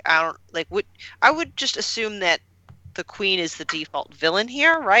 I would just assume that the queen is the default villain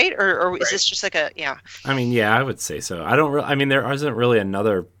here, right? Or is this just like I mean, yeah, I would say so. There isn't really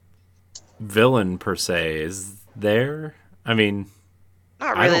another villain per se, is there? I mean,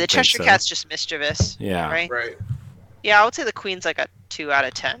 not really. The Cheshire Cat's just mischievous. Yeah. Right. Yeah, I would say the queen's like a 2 out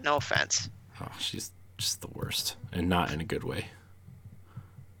of 10. No offense. Oh, she's just the worst, and not in a good way.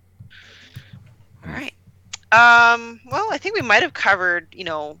 All right. Well, I think we might have covered,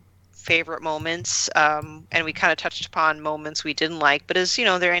 favorite moments, and we kind of touched upon moments we didn't like. But is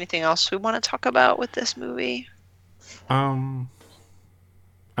there anything else we want to talk about with this movie? We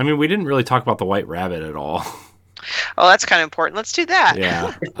didn't really talk about the White Rabbit at all. Oh, that's kind of important. Let's do that.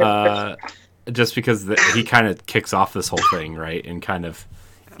 Yeah. Just because he kind of kicks off this whole thing, right, and kind of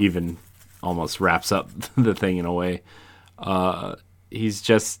even almost wraps up the thing in a way. He's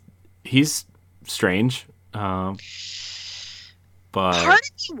strange. But part of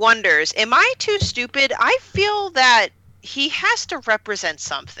me wonders, am I too stupid? I feel that he has to represent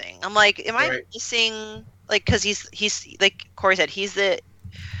something. I'm like, am I missing? Like, because he's like Corey said, he's the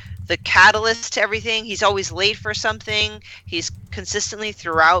catalyst to everything. He's always late for something. He's consistently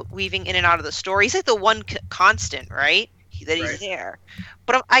throughout weaving in and out of the story. He's like the one constant, right? That he's there.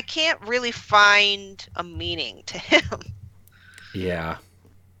 But I can't really find a meaning to him. Yeah.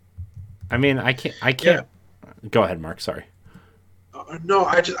 I mean, I can't. Yeah. Go ahead, Mark. Sorry. No,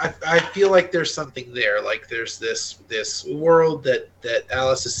 I feel like there's something there. Like there's this world that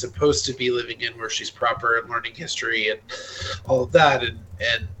Alice is supposed to be living in, where she's proper and learning history and all of that,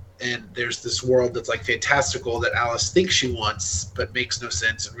 and there's this world that's like fantastical that Alice thinks she wants, but makes no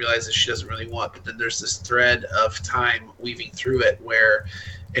sense and realizes she doesn't really want. But then there's this thread of time weaving through it where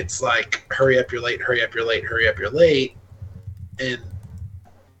it's like, hurry up, you're late, hurry up, you're late, hurry up, you're late, and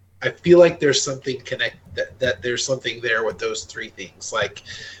I feel like there's something that there's something there with those three things. Like,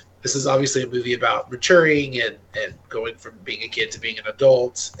 this is obviously a movie about maturing and going from being a kid to being an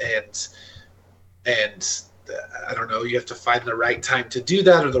adult, and I don't know, you have to find the right time to do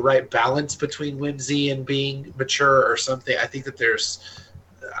that, or the right balance between whimsy and being mature or something. I think that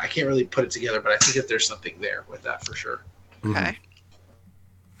I can't really put it together, but I think that there's something there with that for sure. Okay.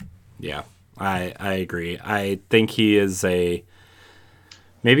 Mm-hmm. Yeah, I agree. I think he is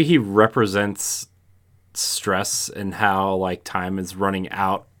maybe he represents stress and how like time is running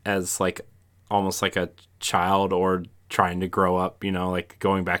out as like almost like a child or trying to grow up, like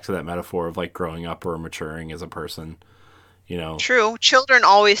going back to that metaphor of like growing up or maturing as a person, True. Children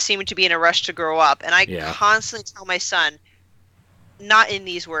always seem to be in a rush to grow up. And I constantly tell my son, not in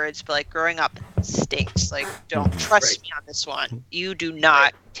these words, but like growing up stinks. Like, don't trust me on this one. You do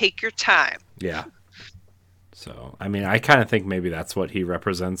not. Take your time. Yeah. So, I mean, I kind of think maybe that's what he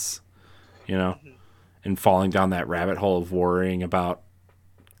represents, and falling down that rabbit hole of worrying about,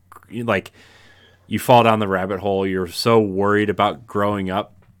 like, you fall down the rabbit hole, you're so worried about growing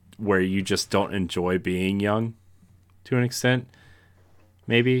up where you just don't enjoy being young to an extent,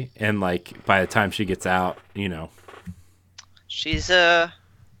 maybe. And, like, by the time she gets out, she's a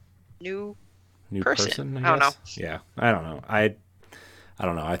new person. I don't know. Yeah, I don't know. I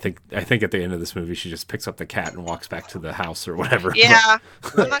don't know. I think at the end of this movie, she just picks up the cat and walks back to the house or whatever. Yeah,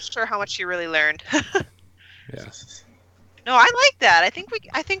 I'm not sure how much she really learned. Yeah. No, I like that. I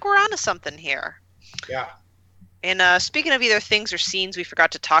think we're onto something here. Yeah. And speaking of either things or scenes we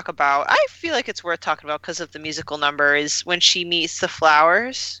forgot to talk about, I feel like it's worth talking about because of the musical number is when she meets the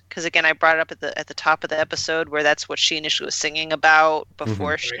flowers. Because again, I brought it up at the top of the episode where that's what she initially was singing about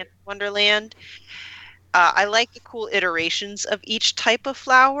before she hit Wonderland. I like the cool iterations of each type of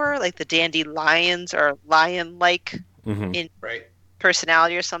flower, like the dandelions or lion-like in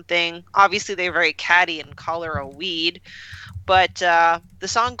personality or something. Obviously, they're very catty in color, a weed. But the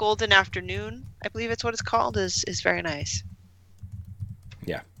song "Golden Afternoon," I believe it's what it's called, is very nice.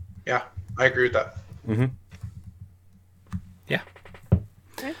 Yeah. Yeah, I agree with that. Mm-hmm. Yeah.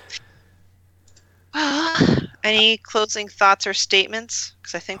 Okay. Any closing thoughts or statements?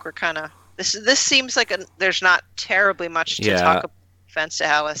 Because I think we're kind of... This seems like there's not terribly much to talk about. Offense to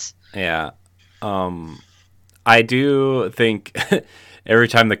Alice. Yeah. I do think... Every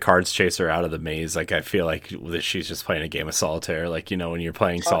time the cards chase her out of the maze, like I feel like she's just playing a game of solitaire. Like, when you're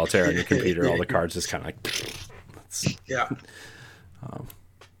playing solitaire on your computer, all the cards just kind of like... Yeah.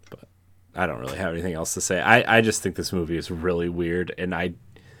 But I don't really have anything else to say. I just think this movie is really weird, and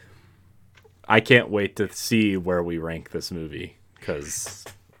I can't wait to see where we rank this movie, because...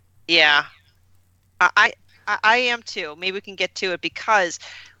 Yeah. I am too. Maybe we can get to it, because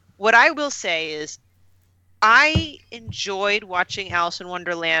what I will say is I enjoyed watching Alice in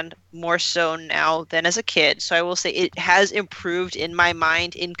Wonderland more so now than as a kid. So I will say it has improved in my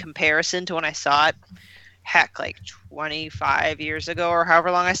mind in comparison to when I saw it, heck, like 25 years ago or however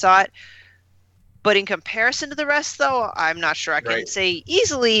long I saw it. But in comparison to the rest, though, I'm not sure. I can say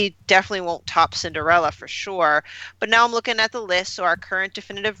easily definitely won't top Cinderella for sure. But now I'm looking at the list. So our current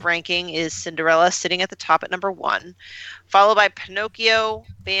definitive ranking is Cinderella sitting at the top at number 1, followed by Pinocchio,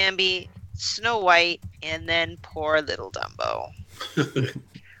 Bambi, Snow White, and then poor little Dumbo.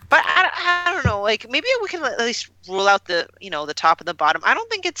 But I don't know. Like, maybe we can at least rule out the top and the bottom. I don't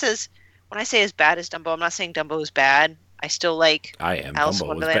think it's when I say as bad as Dumbo, I'm not saying Dumbo is bad. I still like Alice in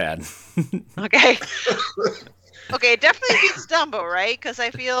Wonderland. Was bad. Okay. Okay, it definitely beats Dumbo, right? Because I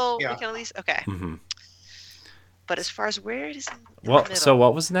feel we can at least... Okay. Mm-hmm. But as far as where it is in the middle... So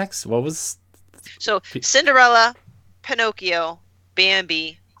what was next? What was... So Cinderella, Pinocchio,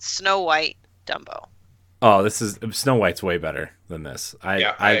 Bambi, Snow White, Dumbo. Oh, Snow White's way better than this.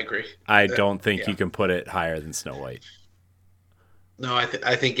 I agree. I don't think you can put it higher than Snow White. No, I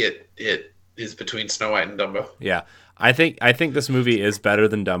think it is between Snow White and Dumbo. Yeah. I think this movie is better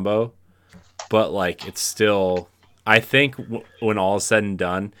than Dumbo, but like it's still, I think when all is said and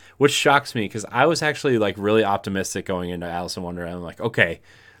done, which shocks me because I was actually like really optimistic going into Alice in Wonderland. I'm like, okay,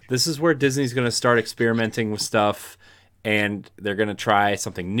 this is where Disney's going to start experimenting with stuff, and they're going to try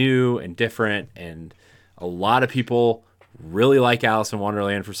something new and different. And a lot of people really like Alice in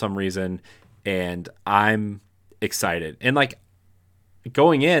Wonderland for some reason, and I'm excited. And like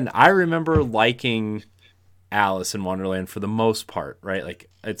going in, I remember liking Alice in Wonderland for the most part, right? Like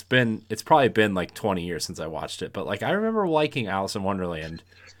it's probably been like 20 years since I watched it, but like I remember liking Alice in Wonderland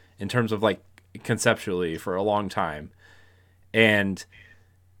in terms of like conceptually for a long time. And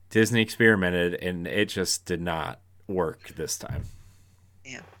Disney experimented and it just did not work this time.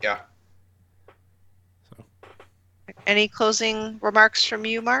 Yeah. So. Any closing remarks from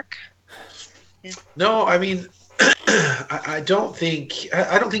you, Mark? Yeah. No, I mean, I don't think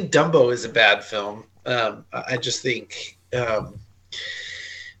Dumbo is a bad film. I just think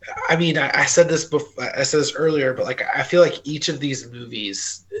I mean, I said this before, I said this earlier, but like I feel like each of these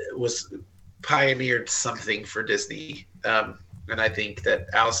movies was pioneered something for Disney, and I think that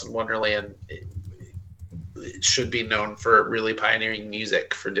Alice in Wonderland should be known for really pioneering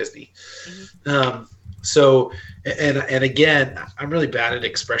music for Disney. Mm-hmm. So, and again, I'm really bad at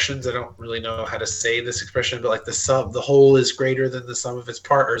expressions. I don't really know how to say this expression, but like the whole is greater than the sum of its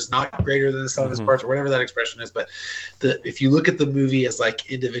parts, or is not greater than the sum of its parts, or whatever that expression is. But if you look at the movie as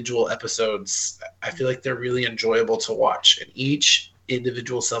like individual episodes, I feel like they're really enjoyable to watch, and each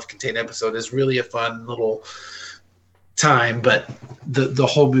individual self-contained episode is really a fun little time. But the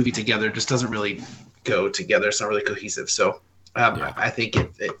whole movie together just doesn't really go together. It's not really cohesive. So I think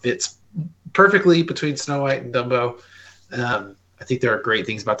it fits perfectly between Snow White and Dumbo. I think there are great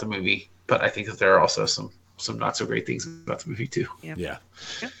things about the movie, but I think that there are also some not so great things about the movie too. Yeah.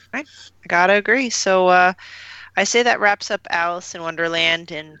 I gotta agree. So I say that wraps up Alice in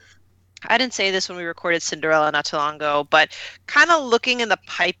Wonderland, and I didn't say this when we recorded Cinderella not too long ago, but kind of looking in the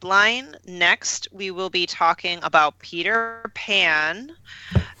pipeline, next we will be talking about Peter Pan.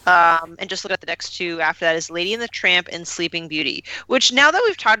 And just look at the next two after that is Lady and the Tramp and Sleeping Beauty, which now that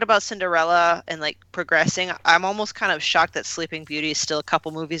we've talked about Cinderella and like progressing, I'm almost kind of shocked that Sleeping Beauty is still a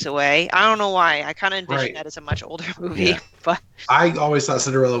couple movies away. I don't know why. I kind of envisioned that as a much older movie. But I always thought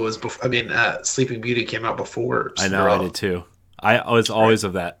Cinderella was before. I mean, Sleeping Beauty came out before Cinderella. I know, I did too. I was always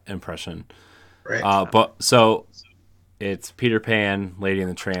of that impression. Right. But so it's Peter Pan, Lady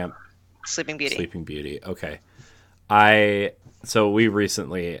and the Tramp, Sleeping Beauty. Okay. So we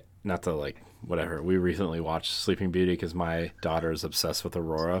recently, we recently watched Sleeping Beauty because my daughter is obsessed with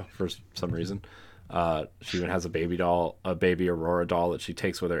Aurora for some reason. She even has a baby Aurora doll that she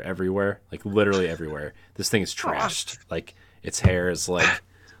takes with her everywhere, like literally everywhere. This thing is trashed. Like its hair is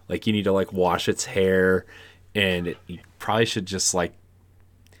like you need to like wash its hair, and you probably should just like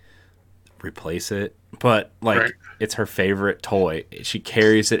replace it. But like It's her favorite toy. She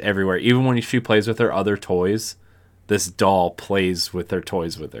carries it everywhere, even when she plays with her other toys. This doll plays with their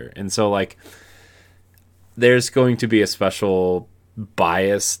toys with her. And so, like, there's going to be a special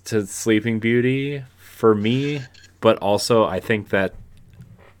bias to Sleeping Beauty for me, but also I think that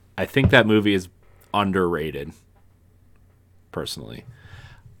movie is underrated, personally.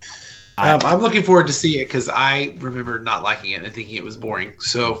 I'm looking forward to see it because I remember not liking it and thinking it was boring.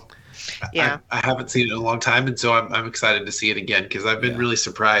 So I haven't seen it in a long time, and so I'm excited to see it again because I've been really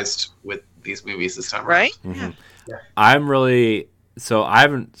surprised with these movies this time around. Mm-hmm. Yeah. I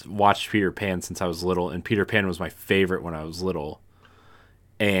haven't watched Peter Pan since I was little, and Peter Pan was my favorite when I was little.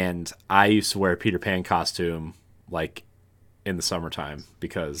 And I used to wear a Peter Pan costume like in the summertime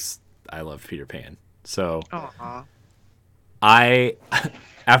because I loved Peter Pan. So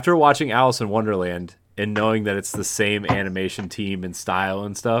after watching Alice in Wonderland and knowing that it's the same animation team and style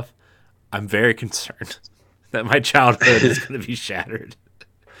and stuff, I'm very concerned that my childhood is going to be shattered.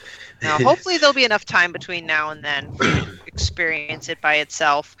 Now, hopefully there'll be enough time between now and then for you to experience it by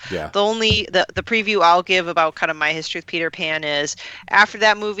itself. Yeah. The preview I'll give about kind of my history with Peter Pan is after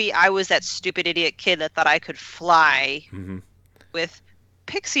that movie, I was that stupid idiot kid that thought I could fly with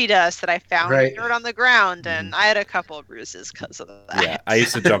pixie dust that I found dirt on the ground, and I had a couple of bruises because of that. Yeah, I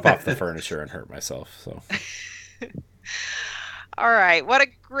used to jump off the furniture and hurt myself. So. All right. What a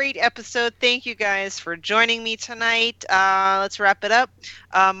great episode. Thank you guys for joining me tonight. Let's wrap it up.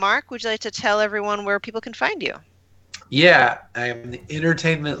 Mark, would you like to tell everyone where people can find you? Yeah, I am the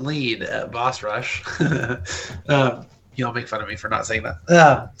entertainment lead at Boss Rush. Y'all make fun of me for not saying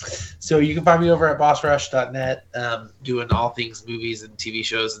that. So you can find me over at bossrush.net, doing all things movies and TV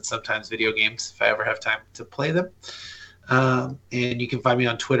shows and sometimes video games if I ever have time to play them. And you can find me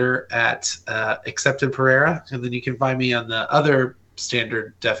on Twitter at Accepted Pereira, and then you can find me on the other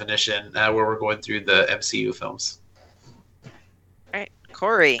standard definition where we're going through the MCU films. All right,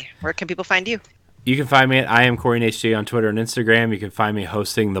 Corey, where can people find you? You can find me at I am Corey HJ on Twitter and Instagram. You can find me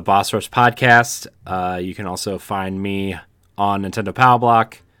hosting the Boss Rush podcast. You can also find me on Nintendo Power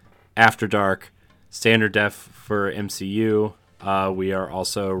Block, After Dark, Standard Def for MCU. We are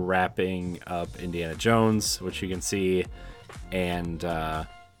also wrapping up Indiana Jones, which you can see, and yeah.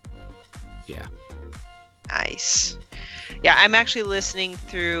 Nice. Yeah, I'm actually listening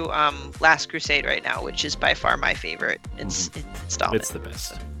through Last Crusade right now, which is by far my favorite installment. It's the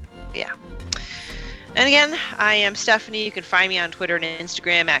best. Yeah. And again, I am Stephanie. You can find me on Twitter and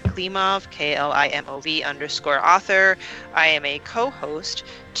Instagram at Klimov, KLIMOV_author. I am a co-host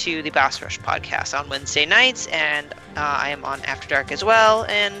to the Boss Rush podcast on Wednesday nights, and I am on After Dark as well.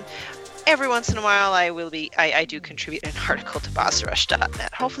 And every once in a while, I do contribute an article to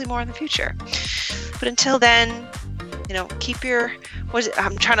bossrush.net. Hopefully more in the future. But until then, keep your.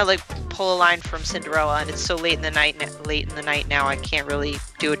 I'm trying to like pull a line from Cinderella, and it's so late in the night now. I can't really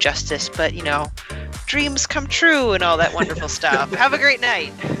do it justice, but dreams come true and all that wonderful stuff. Have a great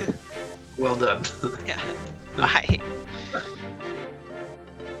night. Well done. Yeah. Bye.